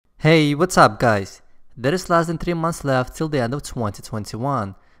Hey, what's up guys? There is less than 3 months left till the end of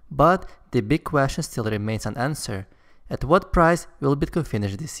 2021, but the big question still remains unanswered. At what price will Bitcoin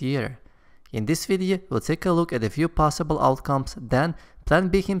finish this year? In this video, we'll take a look at a few possible outcomes, then Plan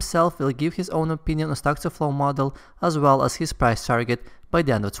B himself will give his own opinion on stock-to-flow model as well as his price target by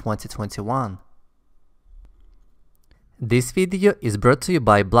the end of 2021. This video is brought to you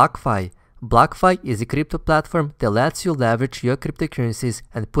by BlockFi. BlockFi is a crypto platform that lets you leverage your cryptocurrencies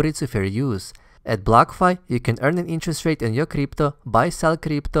and put it to fair use. At BlockFi, you can earn an interest rate on your crypto, buy, sell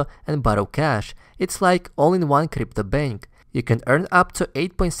crypto, and borrow cash. It's like all-in-one crypto bank. You can earn up to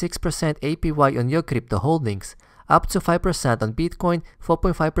 8.6% APY on your crypto holdings, up to 5% on Bitcoin,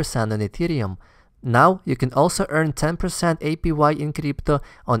 4.5% on Ethereum. Now, you can also earn 10% APY in crypto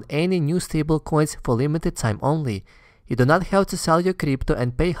on any new stablecoins for limited time only. You do not have to sell your crypto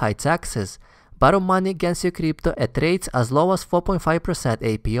and pay high taxes. Borrow money against your crypto at rates as low as 4.5%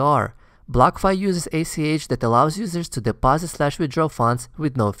 APR. BlockFi uses ACH that allows users to deposit/withdraw funds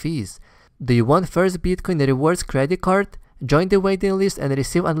with no fees. Do you want First Bitcoin Rewards credit card? Join the waiting list and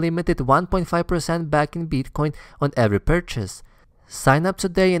receive unlimited 1.5% back in Bitcoin on every purchase. Sign up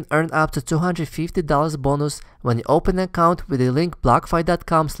today and earn up to $250 bonus when you open an account with the link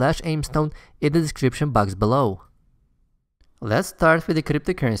blockfi.com/Aimstone in the description box below. Let's start with the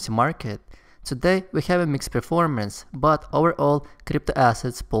cryptocurrency market. Today we have a mixed performance, but overall crypto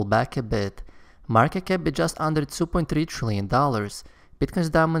assets pull back a bit. Market cap is just under $2.3 trillion.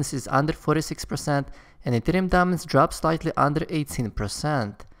 Bitcoin's dominance is under 46% and Ethereum dominance dropped slightly under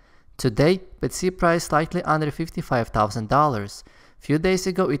 18%. Today, BTC price slightly under $55,000. Few days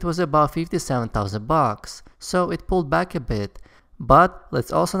ago it was about $57,000, so it pulled back a bit. But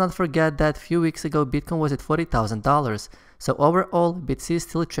let's also not forget that few weeks ago Bitcoin was at $40,000, so overall BTC is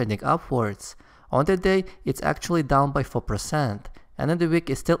still trending upwards. On the day, it's actually down by 4%, and on the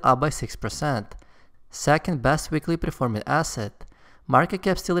week it's still up by 6%. Second best weekly performing asset. Market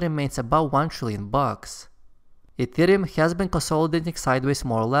cap still remains about $1 trillion. Ethereum has been consolidating sideways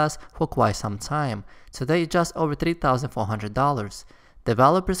more or less for quite some time. Today it's just over $3,400.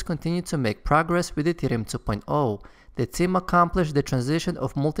 Developers continue to make progress with Ethereum 2.0. The team accomplished the transition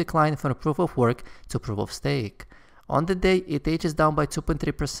of multi-client from proof of work to proof of stake. On the day, ETH is down by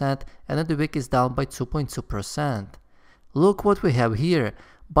 2.3% and on the week is down by 2.2%. Look what we have here.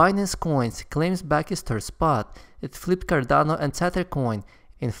 Binance Coins claims back its third spot. It flipped Cardano and Tethercoin.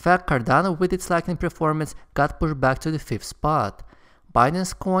 In fact, Cardano with its lacking performance got pushed back to the 5th spot.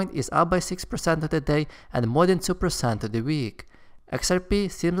 Binance Coin is up by 6% of the day and more than 2% of the week. XRP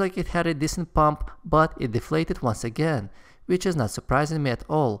seems like it had a decent pump, but it deflated once again, which is not surprising me at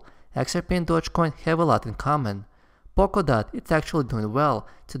all. XRP and Dogecoin have a lot in common. Polkadot, it's actually doing well.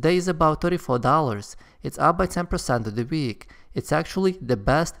 Today is about $34. It's up by 10% of the week. It's actually the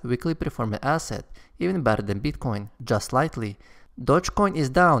best weekly performing asset, even better than Bitcoin, just slightly. Dogecoin is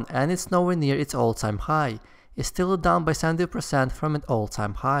down and it's nowhere near its all-time high. It's still down by 70% from an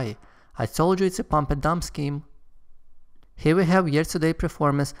all-time high. I told you it's a pump and dump scheme. Here we have year-to-date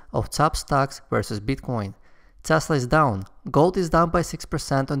performance of top stocks versus Bitcoin. Tesla is down. Gold is down by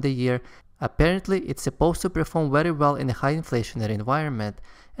 6% on the year. Apparently, it's supposed to perform very well in a high inflationary environment,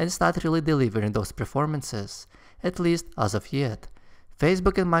 and it's not really delivering those performances, at least as of yet.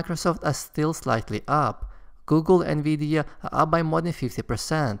 Facebook and Microsoft are still slightly up. Google and Nvidia are up by more than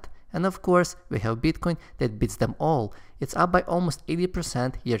 50%. And of course, we have Bitcoin that beats them all. It's up by almost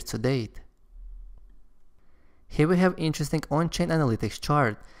 80% year-to-date. Here we have interesting on-chain analytics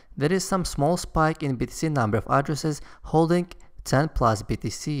chart. There is some small spike in BTC number of addresses holding 10 plus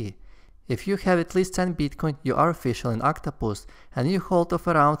BTC. If you have at least 10 Bitcoin, you are official in Octopus, and you hold of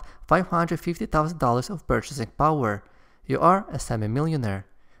around $550,000 of purchasing power. You are a semi-millionaire.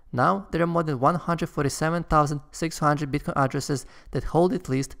 Now, there are more than 147,600 Bitcoin addresses that hold at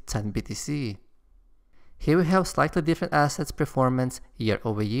least 10 BTC. Here we have slightly different assets performance year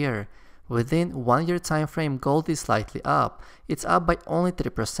over year. Within 1 year time frame, gold is slightly up. It's up by only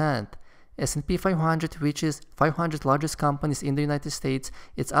 3%. S&P 500, which is 500 largest companies in the United States,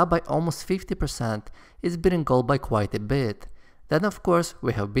 it's up by almost 50%. It's beating gold by quite a bit. Then of course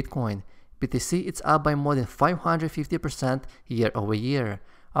we have Bitcoin. BTC it's up by more than 550% year over year,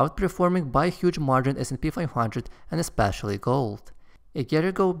 outperforming by a huge margin S&P 500 and especially gold. A year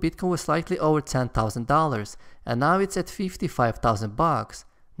ago Bitcoin was slightly over $10,000 and now it's at $55,000.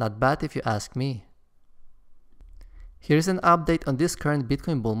 Not bad if you ask me. Here's an update on this current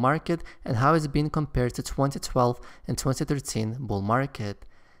Bitcoin bull market and how it's been compared to 2012 and 2013 bull market.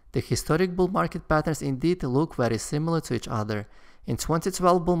 The historic bull market patterns indeed look very similar to each other. In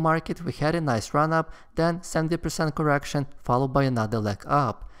 2012 bull market, we had a nice run up, then 70% correction, followed by another leg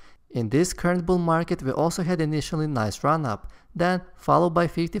up. In this current bull market, we also had initially nice run-up, then followed by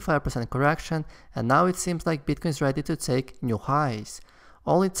 55% correction, and now it seems like Bitcoin is ready to take new highs.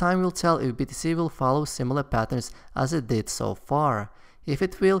 Only time will tell if BTC will follow similar patterns as it did so far. If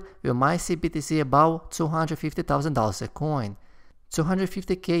it will, we might see BTC above $250,000 a coin.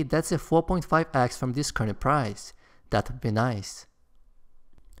 250k, that's a 4.5x from this current price. That would be nice.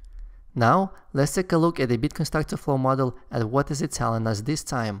 Now, let's take a look at the Bitcoin stock-to-flow model and what is it telling us this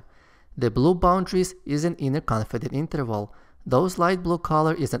time. The blue boundaries is an inner confident interval. Those light blue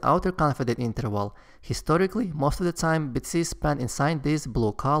color is an outer confident interval. Historically, most of the time BTC is spent inside this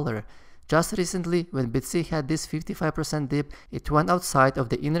blue color. Just recently, when BTC had this 55% dip, it went outside of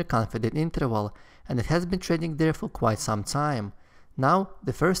the inner confident interval, and it has been trading there for quite some time. Now,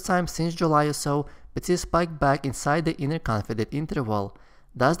 the first time since July or so, BTC spiked back inside the inner confident interval.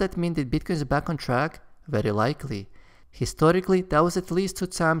 Does that mean that Bitcoin is back on track? Very likely. Historically, that was at least 2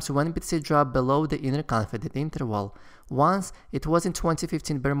 times when BTC dropped below the inner confident interval. Once, it was in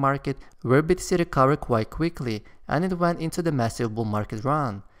 2015 bear market where BTC recovered quite quickly and it went into the massive bull market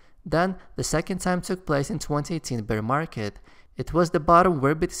run. Then, the second time took place in 2018 bear market. It was the bottom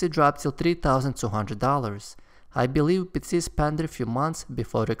where BTC dropped till $3,200. I believe BTC spent there a few months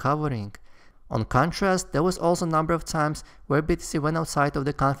before recovering. On contrast, there was also a number of times where BTC went outside of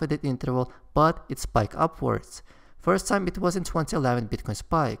the confident interval but it spiked upwards. First time it was in 2011 Bitcoin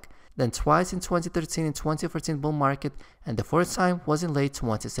spike, then twice in 2013 and 2014 bull market, and the fourth time was in late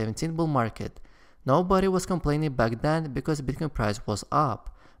 2017 bull market. Nobody was complaining back then because Bitcoin price was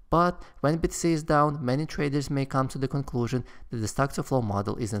up. But when BTC is down, many traders may come to the conclusion that the stock-to-flow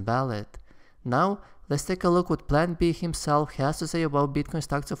model isn't valid. Now, let's take a look what Plan B himself has to say about Bitcoin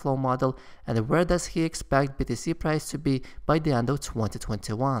stock-to-flow model and where does he expect BTC price to be by the end of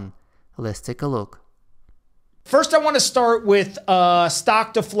 2021. Let's take a look. First, I want to start with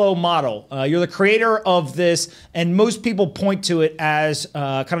stock-to-flow model. You're the creator of this, and most people point to it as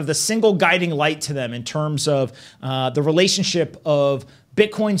kind of the single guiding light to them in terms of the relationship of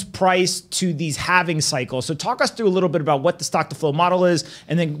Bitcoin's price to these halving cycles. So talk us through a little bit about what the stock-to-flow model is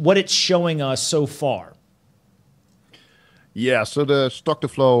and then what it's showing us so far. Yeah, so the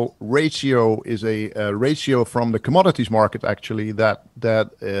stock-to-flow ratio is a ratio from the commodities market, actually, that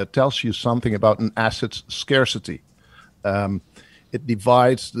tells you something about an asset's scarcity. It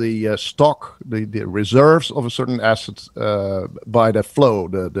divides the stock, the reserves of a certain asset by the flow,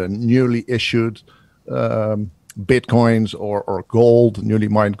 the newly issued Bitcoins or gold, newly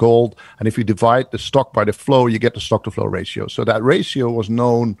mined gold. And if you divide the stock by the flow, you get the stock-to-flow ratio. So that ratio was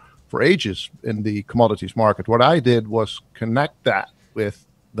known for ages in the commodities market. What I did was connect that with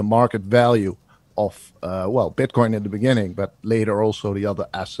the market value of, well, Bitcoin in the beginning, but later also the other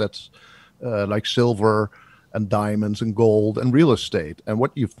assets like silver and diamonds and gold and real estate. And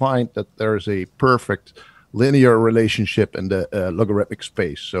what you find that there is a perfect linear relationship in the logarithmic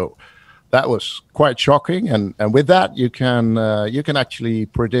space. So that was quite shocking. And with that, you can actually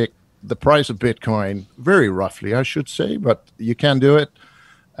predict the price of Bitcoin very roughly, I should say, but you can do it.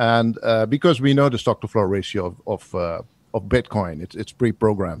 And because we know the stock-to-flow ratio of Bitcoin, it's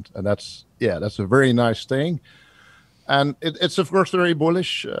pre-programmed, and that's a very nice thing. And it's of course very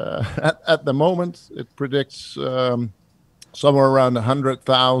bullish at the moment. It predicts somewhere around $100,000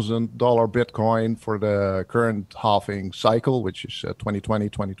 Bitcoin for the current halving cycle, which is 2020,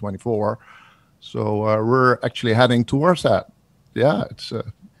 2024. So we're actually heading towards that. Yeah,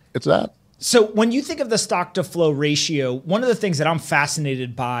 it's that. So when you think of the stock-to-flow ratio, one of the things that I'm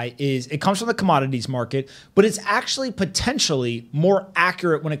fascinated by is it comes from the commodities market, but it's actually potentially more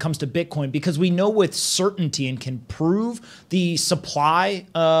accurate when it comes to Bitcoin because we know with certainty and can prove the supply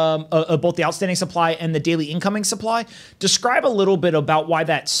of both the outstanding supply and the daily incoming supply. Describe a little bit about why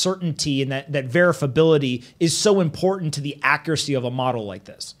that certainty and that verifiability is so important to the accuracy of a model like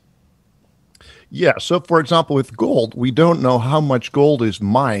this. Yeah, so for example, with gold, we don't know how much gold is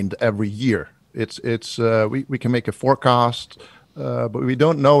mined every year. We can make a forecast, but we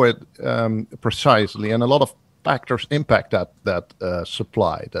don't know it precisely, and a lot of factors impact that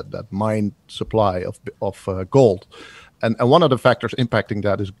supply, that mined supply of gold. And one of the factors impacting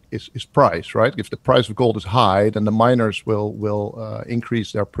that is price, right? If the price of gold is high, then the miners will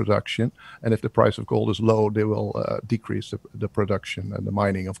increase their production. And if the price of gold is low, they will decrease the production and the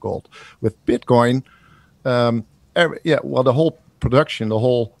mining of gold. With Bitcoin, the whole production, the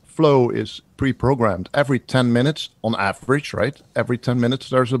whole flow is pre-programmed. Every 10 minutes on average, right? Every 10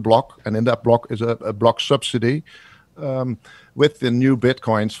 minutes there's a block, and in that block is a block subsidy with the new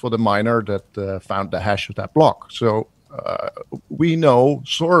Bitcoins for the miner that found the hash of that block. So we know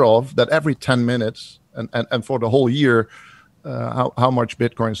sort of that every 10 minutes and for the whole year, how much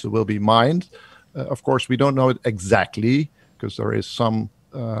Bitcoins will be mined. Of course, we don't know it exactly because there is some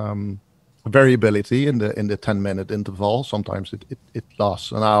variability in the 10-minute interval. Sometimes it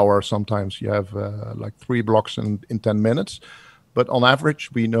lasts an hour. Sometimes you have like 3 blocks in 10 minutes. But on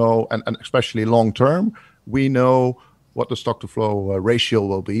average, we know, and especially long term, we know what the stock to flow ratio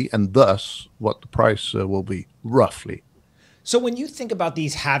will be, and thus what the price will be roughly. So when you think about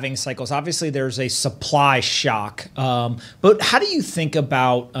these halving cycles, obviously there's a supply shock, but how do you think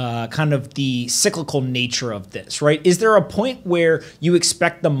about kind of the cyclical nature of this, right? Is there a point where you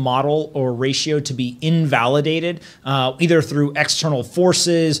expect the model or ratio to be invalidated, either through external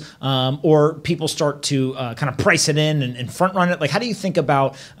forces or people start to kind of price it in and front run it? Like, how do you think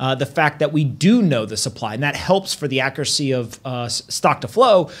about the fact that we do know the supply and that helps for the accuracy of stock to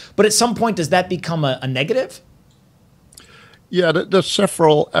flow, but at some point, does that become a negative? Yeah, there's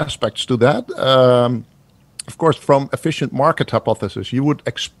several aspects to that. Of course, from efficient market hypothesis, you would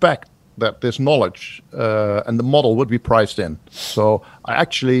expect that this knowledge and the model would be priced in. So I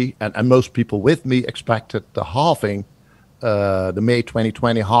actually, and most people with me, expected the halving, the May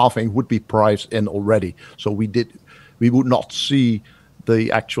 2020 halving would be priced in already. So we would not see the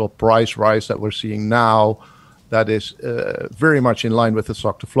actual price rise that we're seeing now. That is very much in line with the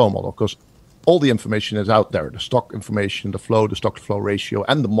stock to flow model, because all the information is out there, the stock information, the flow, the stock to flow ratio,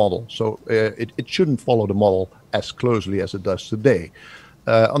 and the model. So it shouldn't follow the model as closely as it does today.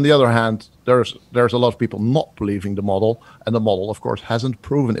 On the other hand, there's a lot of people not believing the model, and the model, of course, hasn't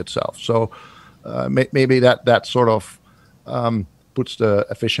proven itself. So maybe that sort of puts the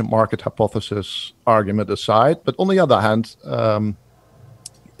efficient market hypothesis argument aside. But on the other hand,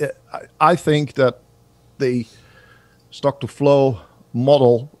 I think that the stock to flow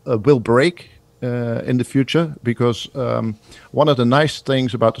model will break in the future, because one of the nice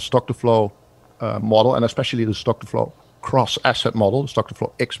things about the stock to flow model, and especially the stock to flow cross asset model, the stock to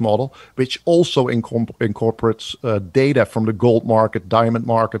flow X model, which also incorporates data from the gold market, diamond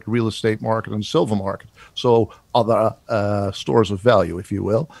market, real estate market, and silver market, so other stores of value, if you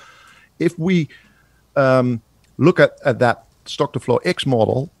will. If we look at that stock to flow X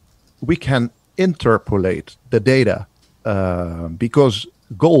model, we can interpolate the data because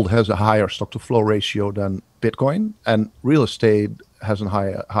gold has a higher stock to flow ratio than Bitcoin, and real estate has a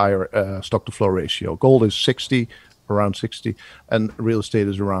higher stock to flow ratio. Gold is 60, around 60, and real estate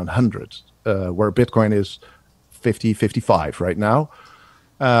is around 100, where Bitcoin is 50, 55 right now.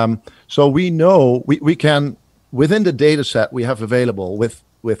 So we know we can, within the data set we have available with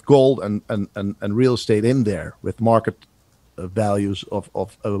gold and real estate in there, with market values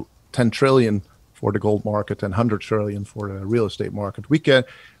of 10 trillion for the gold market and 100 trillion for the real estate market, we can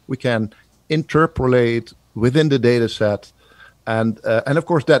interpolate within the data set, and of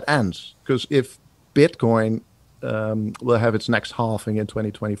course that ends, because if Bitcoin will have its next halving in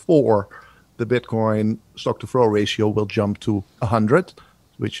 2024, the Bitcoin stock to flow ratio will jump to 100,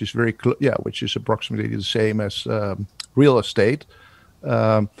 which is which is approximately the same as real estate.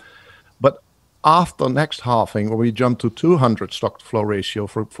 But after next halving, when we jump to 200 stock to flow ratio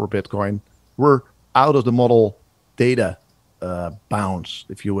for Bitcoin, we're out of the model data bounds,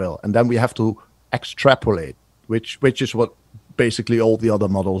 if you will, and then we have to extrapolate, which is what basically all the other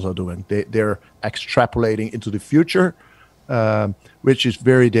models are doing. They're extrapolating into the future, which is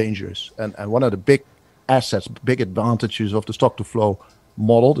very dangerous. And one of the big assets, big advantages of the stock to flow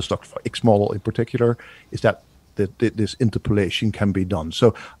model, the stock to flow X model in particular, is that this interpolation can be done.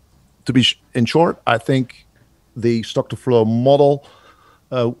 So to be in short, I think the stock to flow model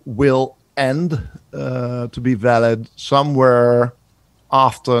will end to be valid somewhere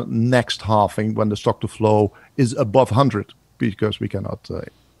after next halving, when the stock to flow is above 100, because we cannot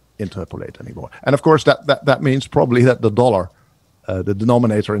interpolate anymore. And of course that means probably that the dollar, the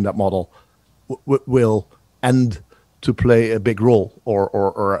denominator in that model, will end to play a big role,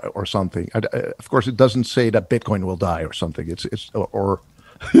 or something. Of course, it doesn't say that Bitcoin will die or something. It's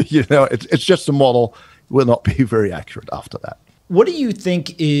it's just a model. Will not be very accurate after that. What do you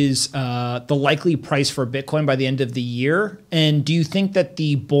think is the likely price for Bitcoin by the end of the year? And do you think that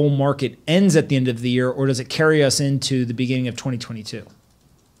the bull market ends at the end of the year, or does it carry us into the beginning of 2022?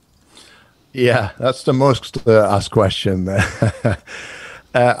 Yeah, that's the most asked question.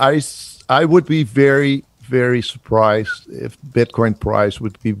 I would be very, very surprised if Bitcoin price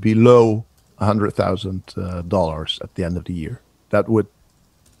would be below $100,000 at the end of the year. That would,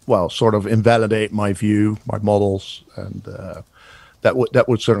 sort of invalidate my view, my models, and that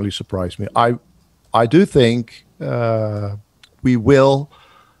would certainly surprise me. I do think we will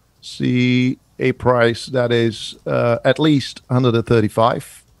see a price that is at least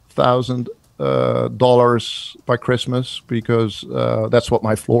 $135,000 dollars by Christmas, because that's what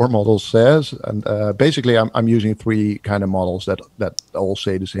my floor model says. And basically, I'm using three kind of models that all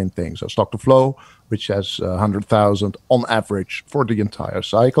say the same thing. So stock to flow, which has 100,000 on average for the entire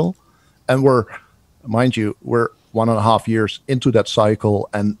cycle, and mind you, we're 1.5 years into that cycle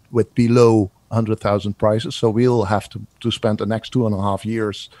and with below 100,000 prices. So we'll have to spend the next 2.5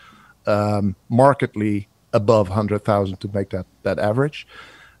 years markedly above 100,000 to make that average.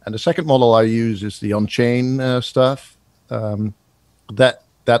 And the second model I use is the on-chain stuff.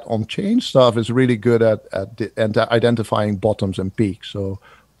 That on-chain stuff is really good at identifying bottoms and peaks. So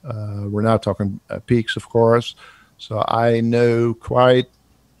we're now talking peaks, of course. So I know quite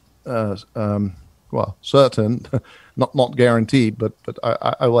certain, not guaranteed, but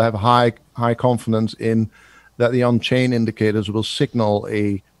I will have high confidence in that the on-chain indicators will signal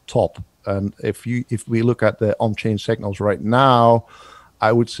a top. And if we look at the on-chain signals right now,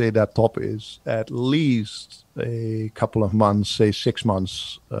 I would say that top is at least a couple of months, say 6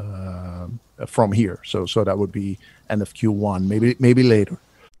 months from here. So that would be end of Q1, maybe later.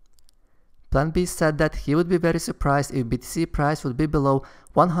 Plan B said that he would be very surprised if BTC price would be below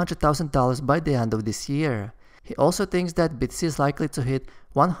 $100,000 by the end of this year. He also thinks that BTC is likely to hit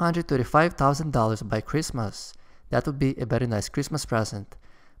 $135,000 by Christmas. That would be a very nice Christmas present.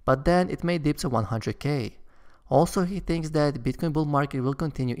 But then it may dip to 100K. Also, he thinks that Bitcoin bull market will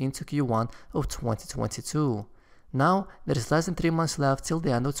continue into Q1 of 2022. Now, there is less than 3 months left till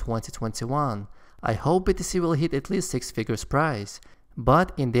the end of 2021. I hope BTC will hit at least 6 figures price.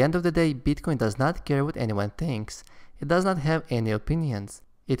 But in the end of the day, Bitcoin does not care what anyone thinks. It does not have any opinions.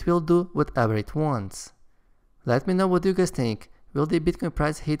 It will do whatever it wants. Let me know what you guys think. Will the Bitcoin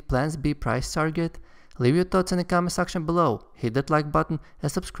price hit Plan B price target? Leave your thoughts in the comment section below, hit that like button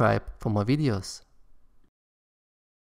and subscribe for more videos.